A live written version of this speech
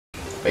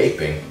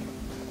Vaping?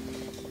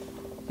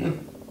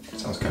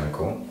 Sounds kind of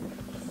cool.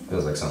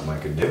 Feels like something I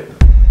could do.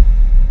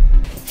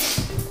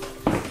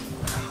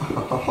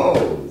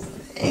 Oh,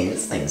 dang,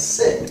 this thing's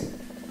sick.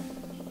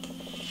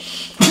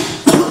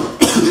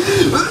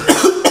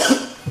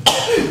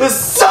 This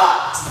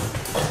sucks!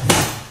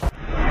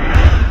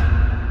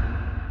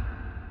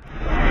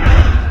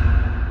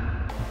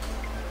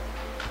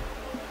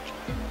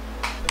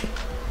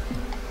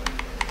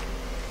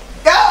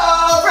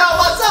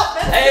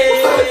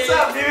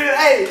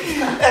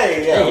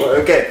 Hey,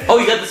 okay. Oh,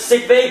 you got the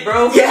sick vape,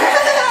 bro. Yeah!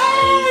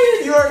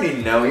 You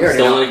already know. You already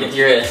Don't know. let it get to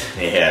your head.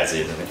 Yeah,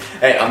 see.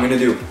 Hey, I'm gonna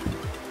do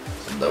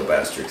some dope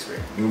ass tricks for you.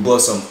 You can blow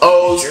some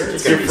O's. Sure,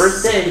 it's your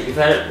first day. You've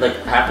had it like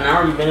half an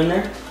hour. You've been in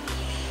there.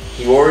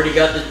 You already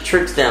got the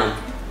tricks down.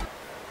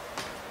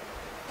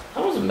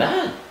 That wasn't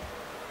bad.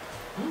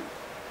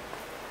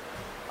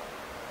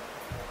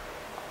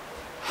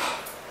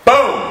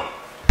 Boom!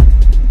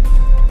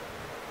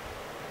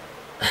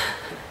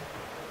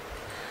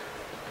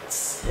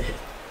 Sick.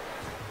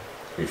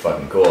 Pretty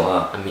fucking cool,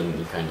 huh? I mean,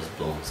 you kind of just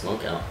blowing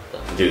smoke out.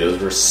 Though. Dude, those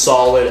were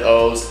solid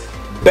O's.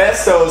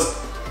 Best O's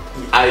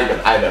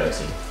I've ever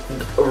seen.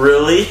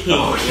 Really?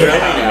 Oh, yeah,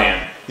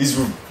 man. These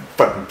were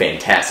fucking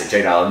fantastic.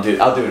 Check it out. I'll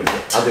do it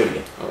again. I'll do it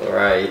again.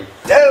 Alright.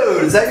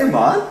 Dude, is that your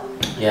mod?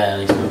 Yeah,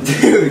 I think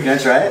so. Dude, can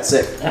I try it?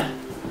 Sick. Yeah.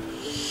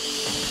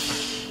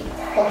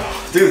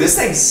 Dude, this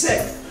thing's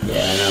sick.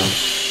 Yeah, I know.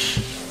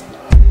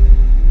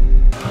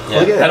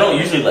 Look at Yeah, it. I don't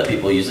usually let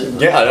people use it.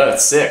 Yeah, I know,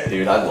 it's sick,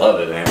 dude. I love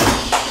it, man.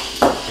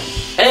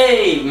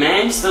 Hey,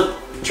 man, you still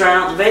trying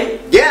out the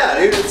vape? Yeah,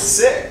 dude, it's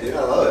sick, dude.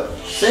 I love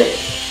it. Sick.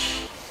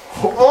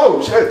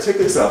 Oh, shit, check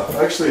this out.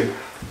 Actually,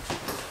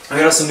 I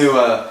got some new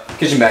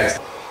kitchen bags.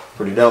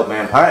 Pretty dope,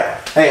 man. Alright,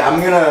 hey, I'm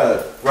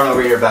gonna run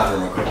over to your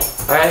bathroom real quick.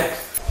 Alright.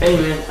 Hey,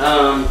 man,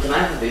 can I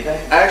have a vape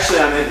bag? Actually,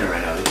 I'm in here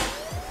right now, dude.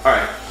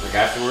 Alright, like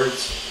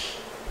afterwards?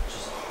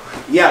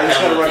 Yeah, I just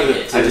kinda gotta run to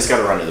think the, it, I just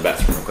gotta run to the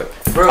bathroom real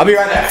quick. Bro, I'll be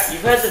right back.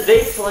 You've had the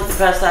vape for like the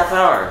past half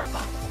hour.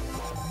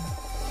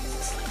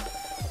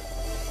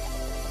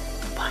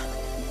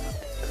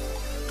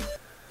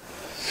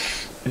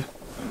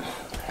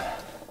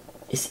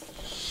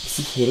 Is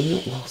he hitting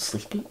it while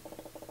sleeping?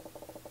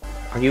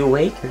 Are you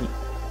awake? Or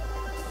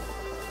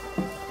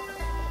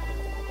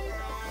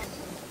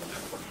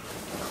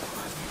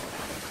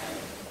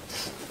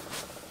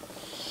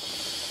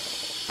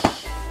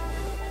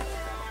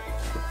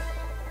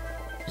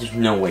There's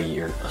no way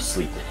you're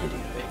asleep and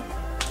hitting the vape.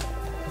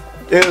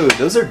 Dude,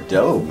 those are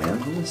dope, man.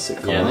 Those are sick.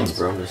 Yeah, thanks,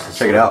 bro.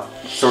 Check it out.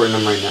 Sorting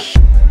them right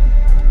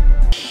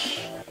now.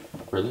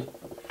 Really?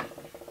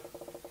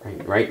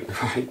 Right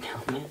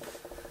now, man.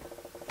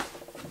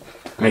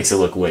 Makes it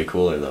look way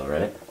cooler, though,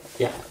 right?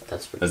 Yeah,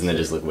 that's pretty. Doesn't it sick.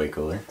 just look way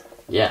cooler?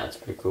 Yeah, it's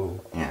pretty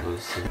cool. Yeah.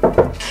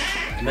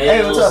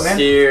 Hey, what's up, man?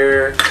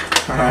 Here.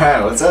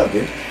 Alright, what's up,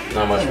 dude?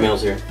 Not much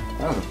mails here.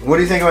 Oh, what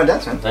do you think about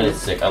that, man? That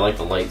is sick. I like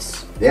the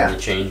lights. Yeah. And the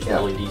change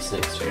LED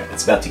 6. Yeah,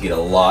 it's about to get a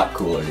lot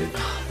cooler, dude.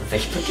 The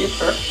vape again.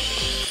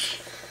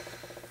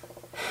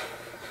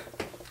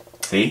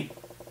 See?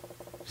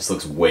 Just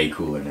looks way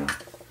cooler now.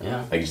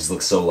 Yeah. Like, it just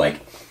looks so, like,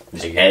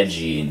 just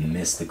edgy and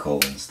mystical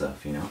and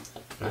stuff, you know?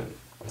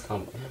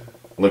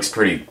 Looks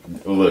pretty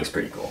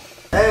cool.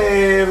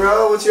 Hey,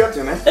 bro, what you up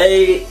to, man?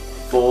 Hey,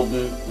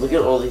 folding. Look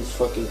at all these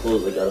fucking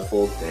clothes I gotta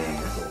fold.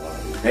 Dang, that's a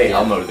lot, dude. Hey,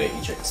 I'll motivate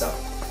you. Check this out.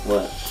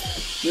 What?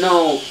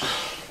 No.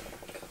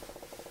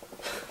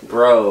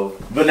 Bro.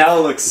 But now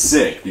it looks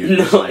sick, dude.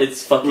 No, Like,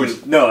 it's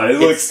fucking. no, it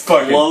looks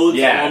fucking. Explodes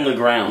Yeah. on the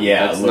ground.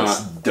 Yeah, that's it looks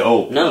not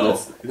dope. No, bro.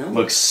 that's no.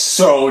 Looks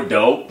so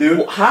dope, dude.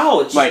 Well, how?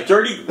 It's Like-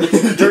 dirty.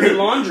 It's dirty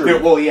laundry.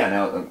 Well, yeah,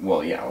 now,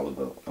 well, yeah, all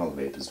the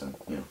vape has been,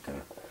 you know, kind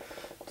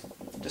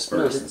of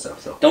dispersed and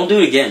stuff. So. Don't do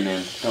it again,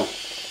 man. Don't.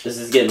 This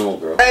is getting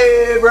old, bro.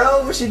 Hey,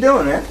 bro, what you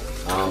doing, man?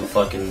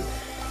 Fucking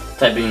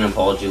typing an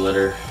apology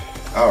letter.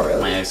 Oh,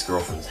 really? My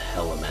ex-girlfriend's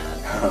hella mad.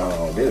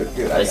 Oh,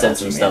 dude, I said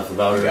some stuff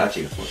about her. I got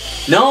you.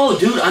 No,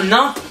 dude, I'm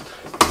not.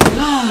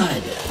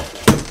 God.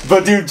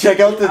 But dude, check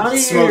out the Get outta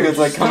smoke here. that's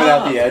like coming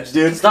out the edge,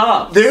 dude.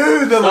 Stop.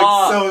 Dude, that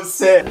Stop. looks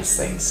so sick. This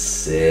thing's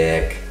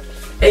sick.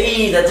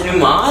 Hey, that's a new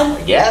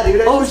mod? Yeah,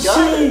 dude, I Oh, just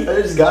got shit. it.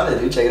 I just got it,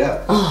 dude. Check it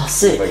out. Oh,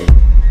 sick.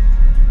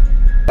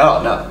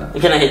 Oh, no.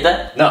 Can I hit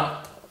that? No.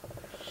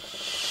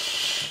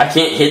 I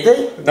can't hit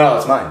that? No,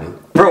 it's mine,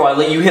 dude. Bro, I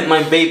let you hit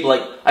my vape,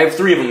 like, I have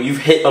 3 of them. You've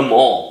hit them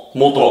all.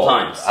 Multiple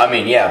times. I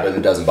mean, yeah, but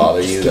it doesn't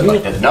bother you. That,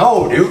 like,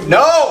 no, dude.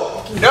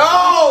 No!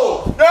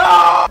 No!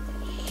 No!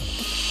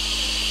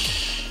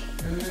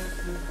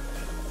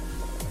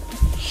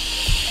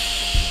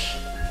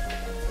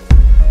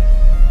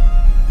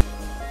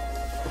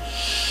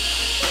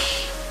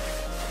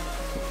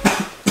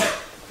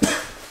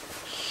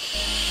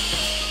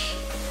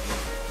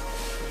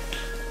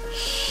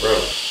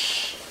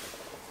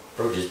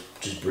 Bro,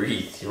 just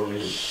breathe. You don't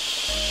need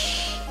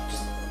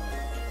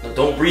no,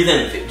 don't breathe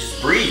in.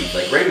 Just breathe,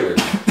 like regular.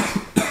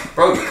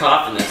 Bro, you're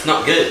coughing. That's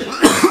not good.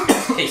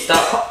 Hey,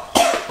 stop.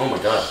 Oh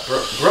my god.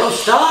 Bro,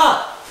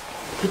 stop.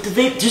 Put the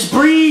vape. Just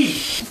breathe.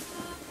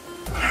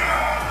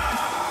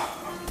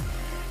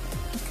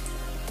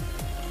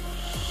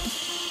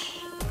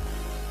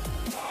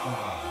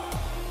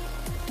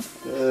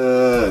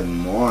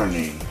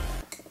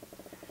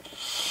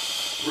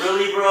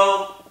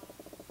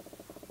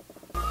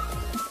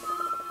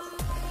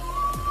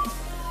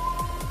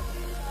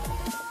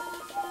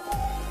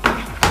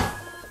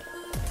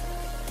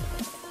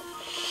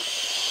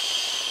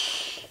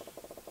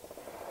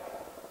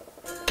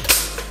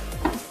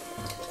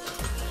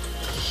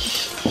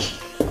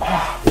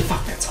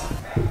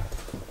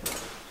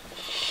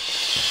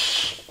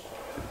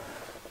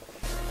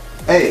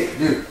 Hey,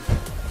 dude, you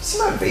see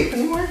my vape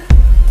anywhere?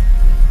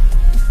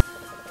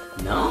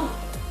 No.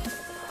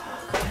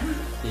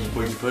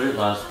 Where'd you put it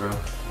last, bro?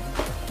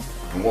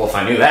 Well, if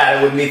I knew that,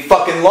 it wouldn't be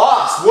fucking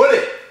lost, would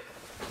it?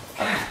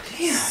 God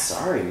damn.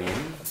 Sorry, man.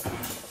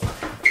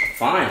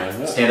 Fine, I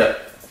won't. Stand up.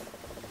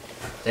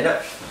 Stand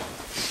up.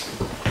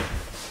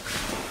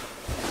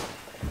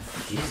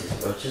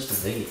 Jesus, bro, it's just a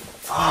vape.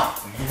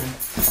 Fuck, man.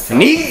 I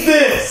need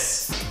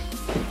this!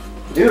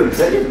 Dude, is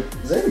that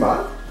your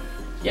mod?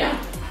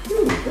 Yeah.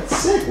 Dude, that's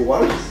sick.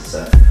 What wattage is this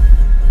at?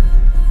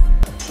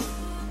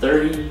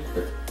 30.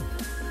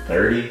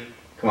 30?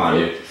 Come on,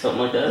 dude.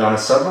 Something like that. On a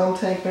sub-ohm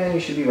tank, man, you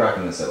should be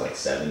rocking this at like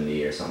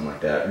 70 or something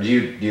like that. Do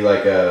you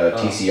like a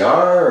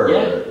TCR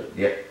or?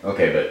 Yeah.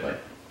 Okay, but like,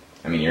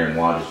 I mean, you're in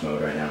wattage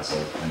mode right now, so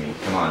I mean,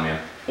 come on,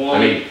 man. Well, I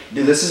mean,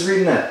 dude, this is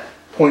reading at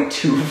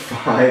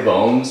 0.25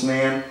 ohms,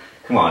 man.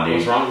 Come on, dude.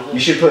 What's wrong with it?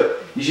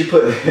 You should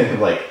put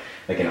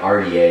like an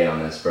RDA on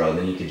this, bro.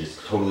 Then you could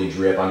just totally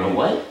drip. I mean, a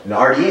what? An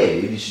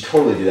RDA, dude. You should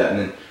totally do that, and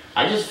then.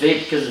 I just vape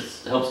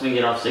because it helps me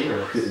get off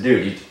cigarettes.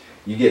 Dude,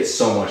 you get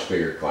so much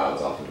bigger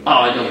clouds off of it. Oh,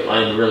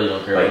 I really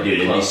don't care. Like,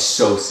 dude, it'd be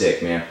so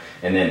sick, man.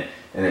 And then,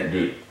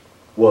 dude,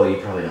 well, you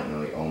probably don't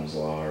know the Ohm's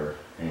law or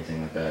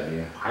anything like that, do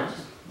you? I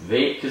just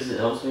vape because it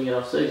helps me get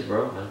off cigs,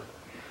 bro.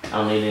 I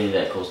don't need any of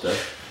that cool stuff.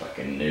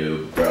 Fucking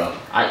noob, bro.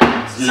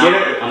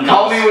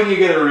 Call me when you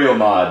get a real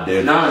mod,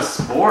 dude. Not a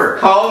sport.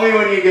 Call me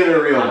when you get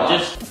a real mod.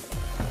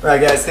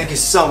 Alright guys, thank you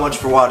so much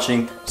for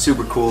watching.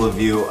 Super cool of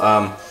you.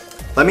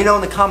 Let me know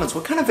in the comments,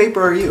 what kind of vapor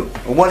are you?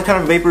 Or what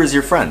kind of vapor is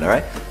your friend,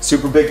 alright?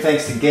 Super big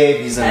thanks to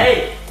Gabe, he's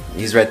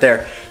right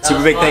there.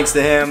 Super big thanks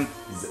to him.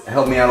 He's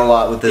helped me out a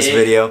lot with this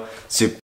video.